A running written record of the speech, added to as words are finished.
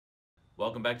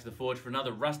Welcome back to the Forge for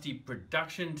another Rusty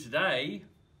production. Today,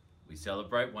 we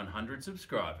celebrate 100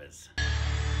 subscribers.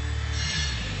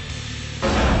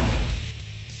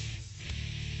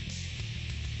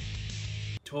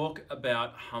 Talk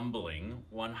about humbling,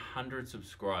 100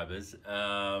 subscribers.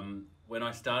 When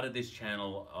I started this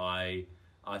channel, I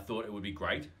thought it would be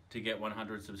great to get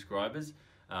 100 subscribers.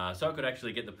 So I could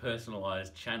actually get the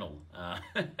personalized channel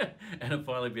and I've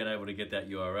finally been able to get that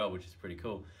URL, which is pretty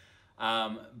cool.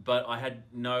 But I had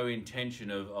no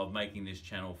intention of making this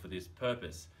channel for this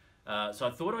purpose. So I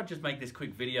thought I'd just make this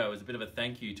quick video as a bit of a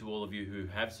thank you to all of you who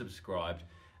have subscribed,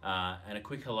 and a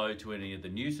quick hello to any of the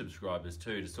new subscribers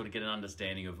too, to sort of get an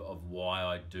understanding of why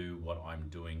I do what I'm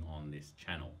doing on this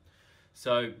channel.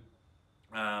 So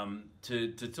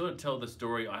to sort of tell the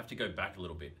story, I have to go back a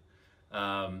little bit.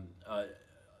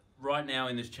 Right now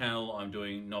in this channel, I'm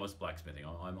doing novice blacksmithing.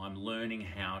 I'm learning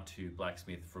how to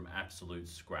blacksmith from absolute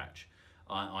scratch.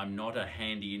 I'm not a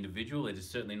handy individual. It is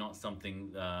certainly not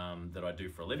something that I do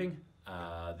for a living.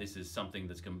 This is something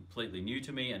that's completely new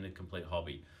to me and a complete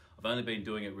hobby. I've only been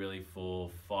doing it really for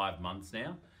 5 months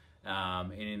now.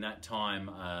 And in that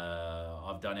time,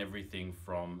 I've done everything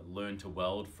from learn to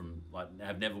weld, from like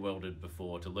have never welded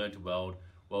before, to learn to weld,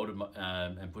 welded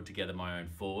and put together my own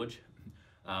forge.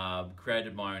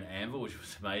 Created my own anvil, which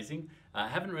was amazing.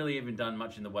 Haven't really even done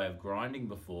much in the way of grinding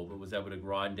before, but was able to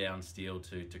grind down steel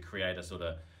to create a sort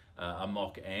of a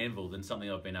mock anvil, then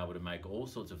something I've been able to make all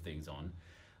sorts of things on.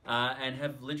 And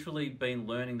have literally been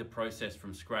learning the process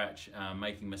from scratch,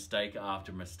 making mistake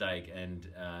after mistake, and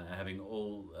having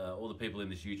all the people in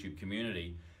this YouTube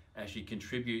community actually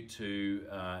contribute to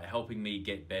helping me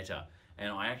get better.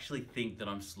 And I actually think that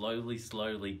I'm slowly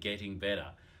getting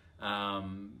better.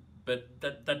 But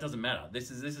that doesn't matter.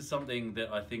 This is something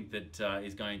that I think that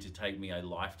is going to take me a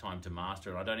lifetime to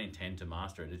master, and I don't intend to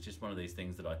master it. It's just one of these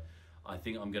things that I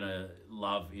think I'm going to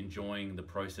love enjoying the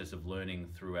process of learning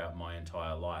throughout my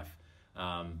entire life.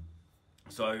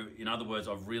 So in other words,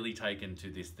 I've really taken to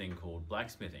this thing called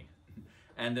blacksmithing.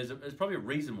 And there's probably a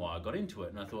reason why I got into it,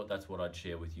 and I thought that's what I'd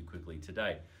share with you quickly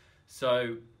today.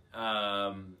 So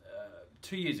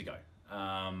 2 years ago,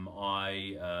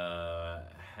 I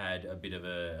had a bit of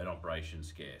an operation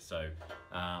scare. So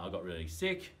I got really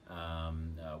sick,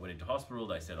 went into hospital.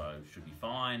 They said I should be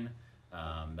fine.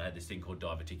 They had this thing called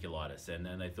diverticulitis,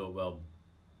 and they thought, well,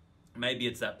 maybe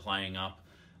it's that playing up,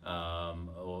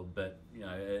 but you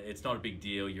know, it's not a big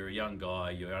deal. You're a young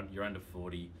guy, you're under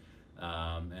 40,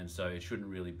 and so it shouldn't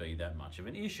really be that much of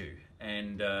an issue.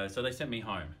 And so they sent me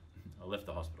home. I left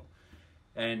the hospital.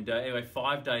 And anyway,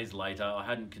 5 days later, I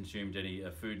hadn't consumed any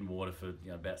food and water for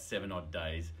about 7 odd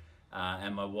days.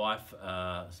 And my wife,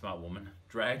 smart woman,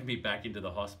 dragged me back into the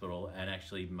hospital and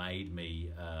actually made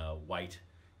me wait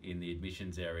in the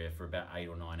admissions area for about 8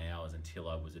 or 9 hours until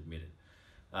I was admitted.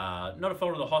 Not a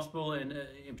fault of the hospital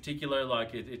in particular,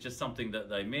 like it's just something that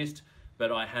they missed,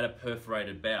 but I had a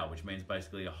perforated bowel, which means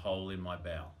basically a hole in my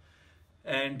bowel.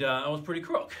 And I was pretty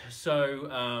crook. So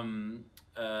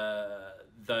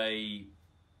they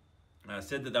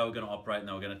said that they were going to operate and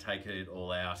they were going to take it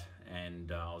all out,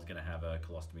 and I was going to have a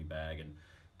colostomy bag and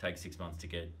take 6 months to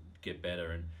get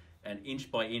better. And inch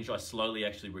by inch, I slowly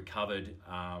actually recovered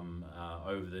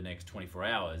over the next 24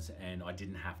 hours, and I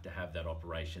didn't have to have that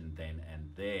operation then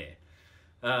and there.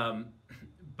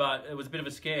 But it was a bit of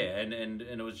a scare, and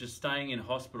it was just staying in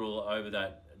hospital over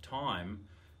that time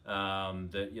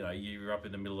that you're up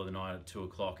in the middle of the night at 2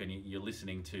 o'clock and you're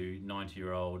listening to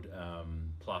 90-year-old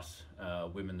plus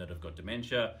women that have got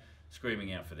dementia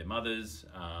screaming out for their mothers,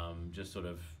 just sort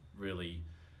of really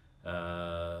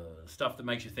stuff that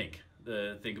makes you think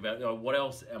about what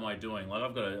else am I doing. Like,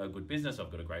 I've got a good business, I've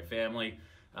got a great family.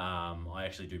 I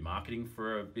actually do marketing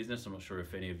for a business. I'm not sure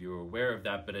if any of you are aware of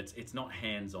that, but it's not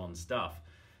hands-on stuff.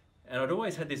 And I'd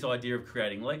always had this idea of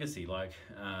creating legacy, like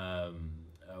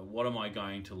what am I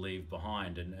going to leave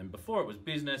behind? And before it was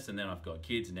business, and then I've got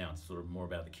kids, and now it's sort of more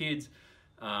about the kids.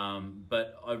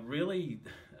 But I really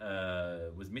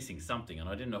was missing something, and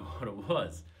I didn't know what it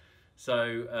was.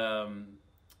 So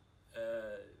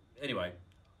anyway,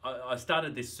 I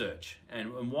started this search,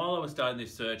 and while I was starting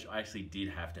this search, I actually did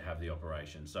have to have the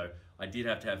operation. So I did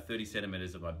have to have 30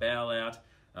 centimeters of my bowel out,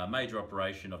 major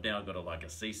operation. I've now got a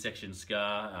C-section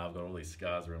scar. I've got all these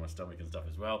scars around my stomach and stuff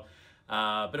as well.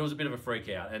 But it was a bit of a freak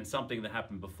out, and something that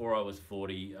happened before I was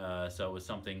 40, so it was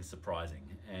something surprising.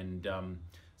 And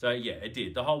so yeah, it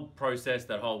did. The whole process,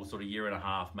 that whole sort of year and a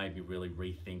half, made me really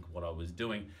rethink what I was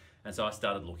doing. And so I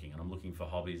started looking, and I'm looking for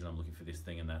hobbies, and I'm looking for this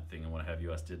thing and that thing and what have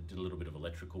you. I did a little bit of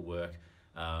electrical work,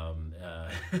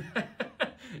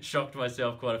 shocked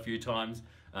myself quite a few times,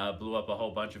 blew up a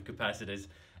whole bunch of capacitors,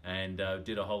 and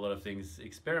did a whole lot of things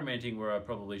experimenting where I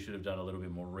probably should have done a little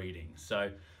bit more reading.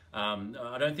 So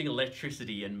I don't think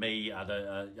electricity and me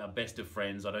are best of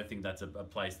friends. I don't think that's a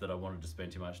place that I wanted to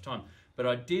spend too much time. But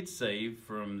I did see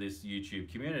from this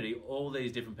YouTube community all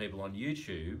these different people on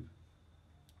YouTube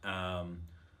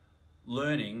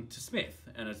learning to smith,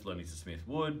 and it's learning to smith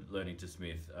wood, learning to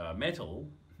smith metal,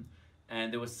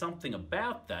 and there was something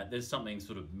about that. There's something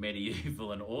sort of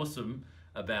medieval and awesome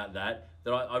about that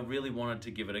I really wanted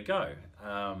to give it a go,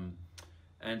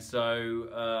 and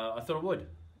so I thought I would,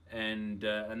 and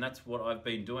that's what I've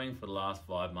been doing for the last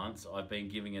 5 months. I've been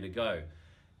giving it a go,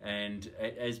 and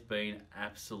it has been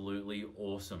absolutely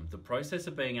awesome. The process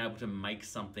of being able to make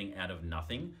something out of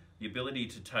nothing, the ability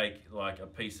to take like a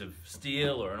piece of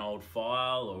steel or an old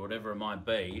file or whatever it might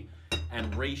be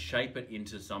and reshape it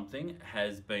into something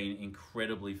has been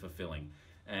incredibly fulfilling.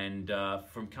 And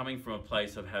from coming from a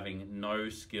place of having no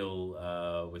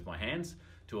skill with my hands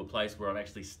to a place where I'm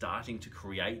actually starting to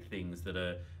create things that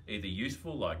are either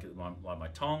useful, like my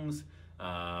tongs,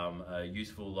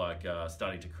 useful like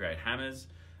starting to create hammers,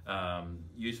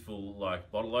 useful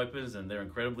like bottle openers, and they're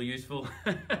incredibly useful,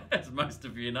 as most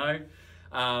of you know.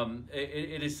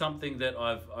 It is something that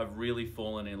I've really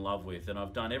fallen in love with, and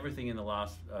I've done everything in the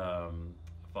last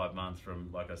 5 months, from,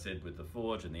 like I said, with the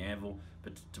forge and the anvil,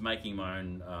 but to making my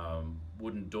own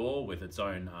wooden door with its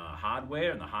own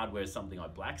hardware, and the hardware is something I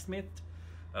blacksmithed.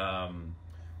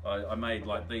 I made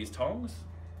like these tongs.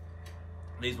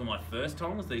 These were my first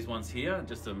tongs, these ones here,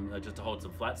 just to hold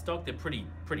some flat stock. They're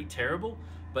pretty terrible,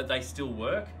 but they still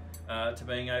work. To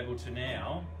being able to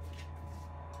now,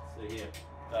 see here,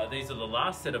 these are the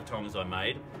last set of tongs I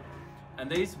made,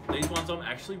 and these ones I'm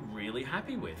actually really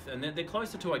happy with, and they're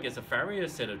closer to, I guess, a farrier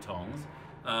set of tongs,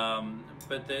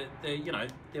 but they're you know,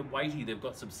 they're weighty, they've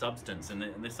got some substance, and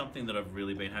they're something that I've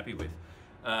really been happy with.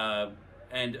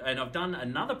 And I've done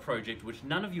another project which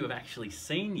none of you have actually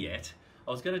seen yet.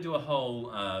 I was going to do a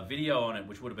whole video on it,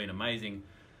 which would have been amazing.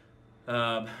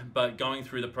 But going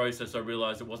through the process, I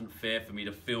realized it wasn't fair for me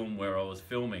to film where I was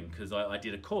filming, because I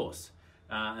did a course.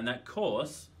 And that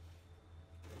course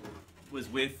was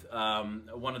with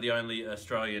one of the only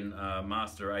Australian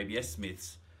master ABS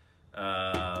smiths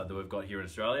that we've got here in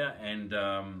Australia. And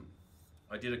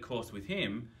I did a course with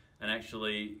him and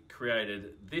actually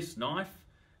created this knife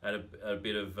at a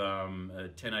bit of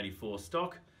 1084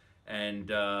 stock. And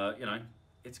you know,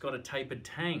 it's got a tapered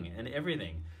tang and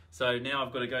everything. So now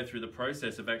I've got to go through the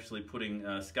process of actually putting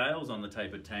scales on the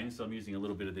tapered tang. So I'm using a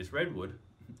little bit of this redwood.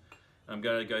 I'm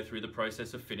going to go through the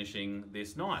process of finishing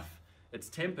this knife. It's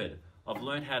tempered. I've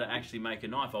learned how to actually make a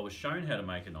knife. I was shown how to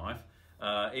make a knife,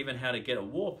 even how to get a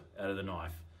warp out of the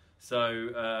knife.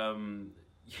 So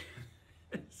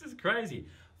this is crazy.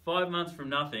 5 months from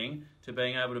nothing to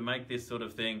being able to make this sort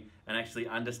of thing, and actually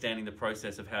understanding the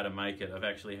process of how to make it, of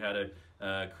actually how to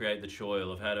create the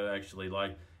choil, of how to actually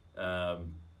like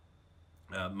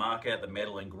mark out the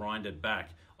metal and grind it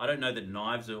back. I don't know that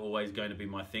knives are always going to be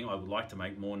my thing. I would like to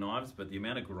make more knives, but the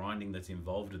amount of grinding that's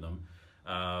involved in them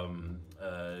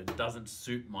doesn't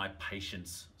suit my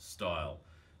patience style.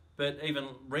 But even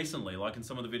recently, like in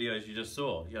some of the videos you just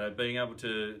saw, you know, being able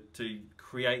to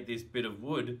create this bit of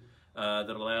wood that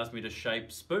allows me to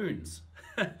shape spoons,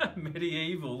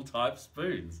 medieval type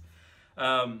spoons.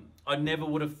 I never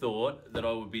would have thought that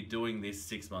I would be doing this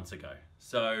 6 months ago.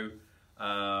 So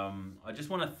I just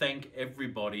want to thank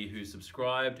everybody who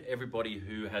subscribed, everybody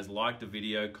who has liked a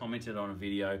video, commented on a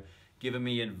video, given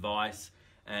me advice,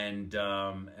 and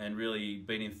really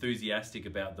been enthusiastic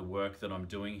about the work that I'm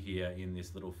doing here in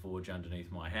this little forge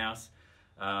underneath my house.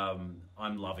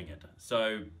 I'm loving it.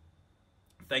 So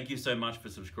thank you so much for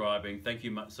subscribing. Thank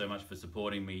you so much for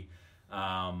supporting me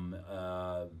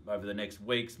over the next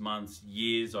weeks, months,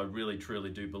 years. I really, truly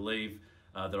do believe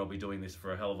that I'll be doing this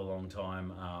for a hell of a long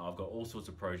time. I've got all sorts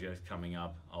of projects coming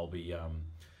up. I'll be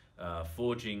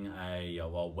forging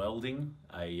welding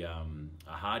a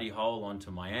hardy hole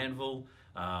onto my anvil.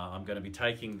 I'm going to be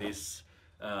taking this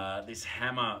this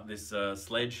hammer, this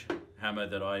sledge hammer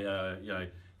that I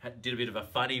did a bit of a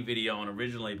funny video on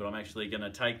originally, but I'm actually going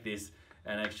to take this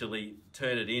and actually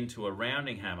turn it into a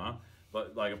rounding hammer,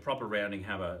 but like a proper rounding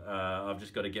hammer. I've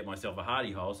just got to get myself a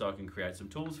hardy hole so I can create some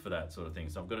tools for that sort of thing.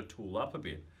 So I've got to tool up a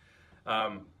bit.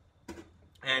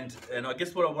 And I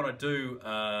guess what I want to do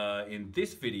in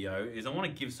this video is I want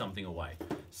to give something away.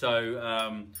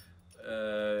 So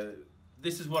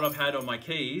this is what I've had on my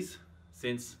keys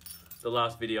since the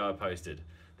last video I posted.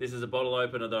 This is a bottle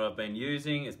opener that I've been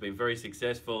using. It's been very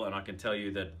successful, and I can tell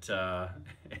you that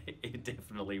it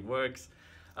definitely works.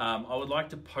 I would like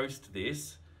to post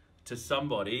this to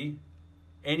somebody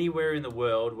anywhere in the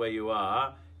world where you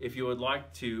are. if you would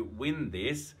like to win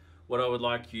this, what I would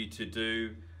like you to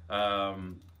do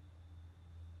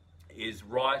is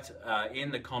write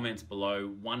in the comments below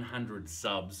 100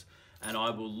 subs, and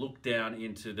I will look down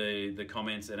into the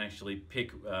comments and actually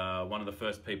pick one of the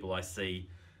first people I see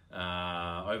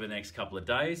over the next couple of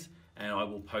days, and I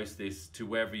will post this to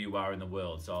wherever you are in the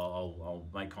world. So I'll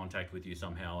make contact with you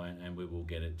somehow, and we will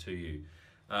get it to you.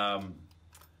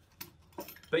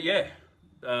 But yeah,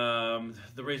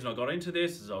 the reason I got into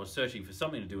this is I was searching for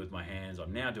something to do with my hands.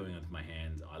 I'm now doing it with my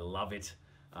hands. I love it.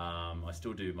 I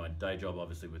still do my day job,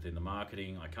 obviously, within the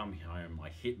marketing. I come home, I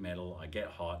hit metal, I get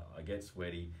hot, I get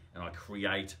sweaty, and I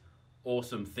create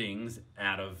awesome things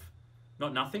out of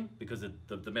not nothing, because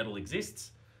the metal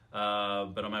exists,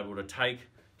 but I'm able to take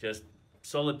just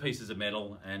solid pieces of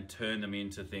metal and turn them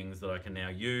into things that I can now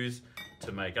use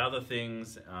to make other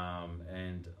things,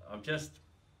 and I'm just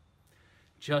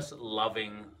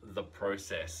loving the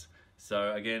process.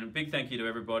 So again, big thank you to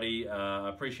everybody. I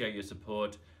appreciate your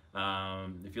support.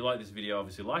 If you like this video,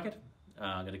 obviously like it.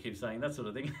 I'm going to keep saying that sort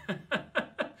of thing.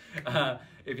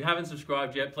 If you haven't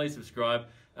subscribed yet, please subscribe,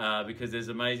 because there's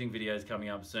amazing videos coming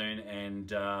up soon,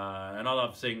 and I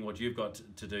love seeing what you've got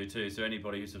to do too. So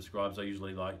anybody who subscribes, I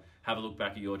usually like have a look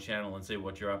back at your channel and see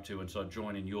what you're up to, and so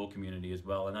join in your community as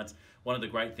well. And that's one of the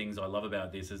great things I love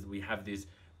about this, is that we have this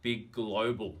big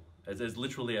global, there's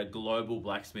literally a global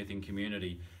blacksmithing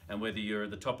community. And whether you're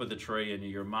at the top of the tree and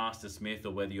you're a master smith,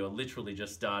 or whether you're literally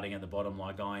just starting at the bottom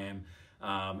like I am,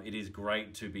 it is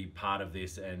great to be part of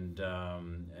this and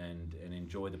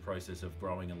enjoy the process of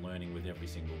growing and learning with every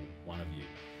single one of you.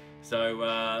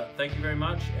 So thank you very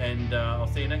much, and I'll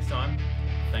see you next time.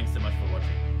 Thanks so much for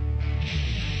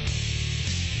watching.